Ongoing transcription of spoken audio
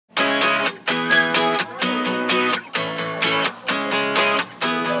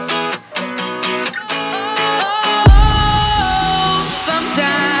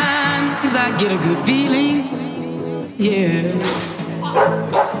get a good feeling, yeah.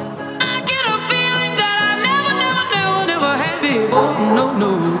 I get a feeling that I never had before.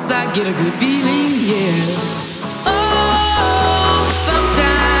 No, I get a good feeling, yeah. Oh,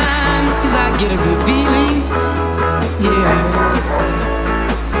 sometimes I get a good feeling, yeah.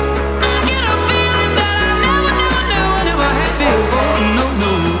 I get a feeling that I never had before. No,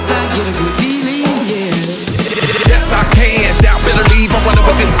 I get a good feeling, yeah. Yes, I can. Doubt better leave. I'm running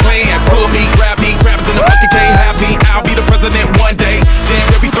with this plan. Pull me, grab crabs in the bucket, can't have me. I'll be the president one day.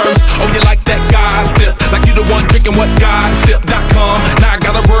 January 1st. Oh, you like that gossip? Like you the one drinking what gossip.com. Now I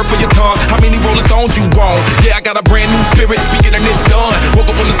got a word for your tongue. How many Rolling Stones you want? Yeah, I got a brand new spirit speaking and it's done. Woke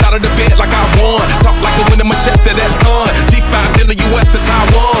up on the side of the bed like I won. Talk like the wind in my chest to that sun. G5 in the US to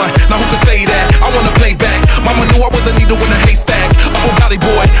Taiwan. Now who can say that? I wanna play back. Mama knew I was a needle in a haystack. Oh, body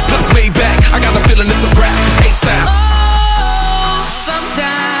boy, plus way back. I got a feeling it's a rap. ASAP. Oh,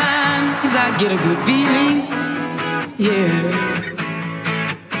 sometimes I get a good feeling, yeah.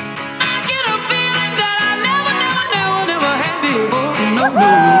 I get a feeling that I never had before. No,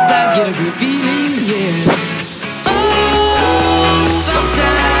 I get a good feeling, yeah. Oh,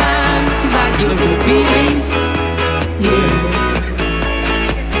 sometimes I get a good feeling, yeah.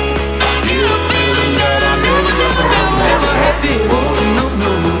 I get a feeling that I never had before. No,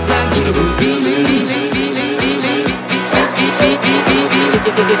 I get a good feeling.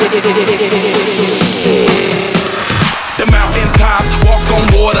 The mountaintop, walk on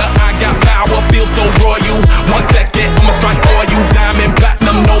water, I got power, feel so royal. 1 second, I'ma strike for you. Diamond,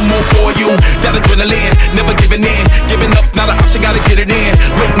 platinum, no more for you. That adrenaline, never giving in. Giving up's not an option, gotta get it in.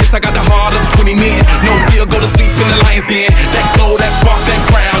 Witness, I got the heart of 20 men. No fear, go to sleep in the lion's den. That glow, that spark, that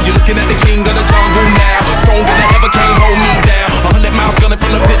crown. You're looking at the king of the jungle now. Stronger than ever, can't hold me down. 100 miles gunning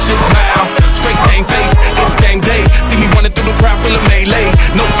from the pitch's mouth. Straight game face, it's game day. See me running through the crowd, full of melee.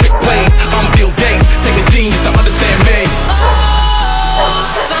 No trick plays, I'm Bill Gates. Take a genius to understand me. Oh,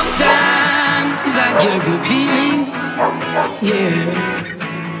 sometimes I get a good feeling, yeah.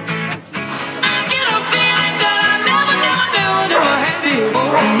 I get a feeling that I never had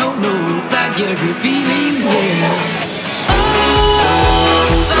before. No, I get a good feeling, yeah. Oh,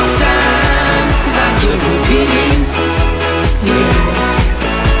 sometimes I get a good feeling, yeah.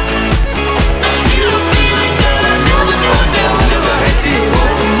 I get a feeling that I never had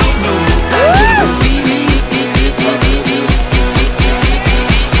before. No, I get a good feeling.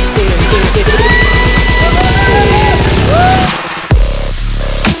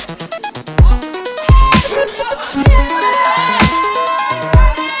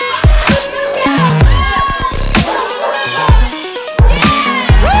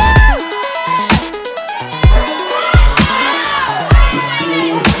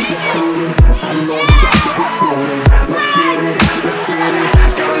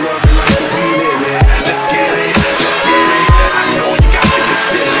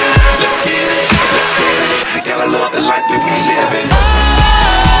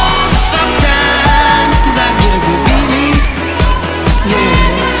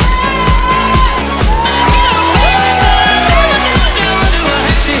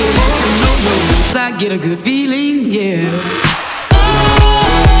 I get a good feeling, yeah.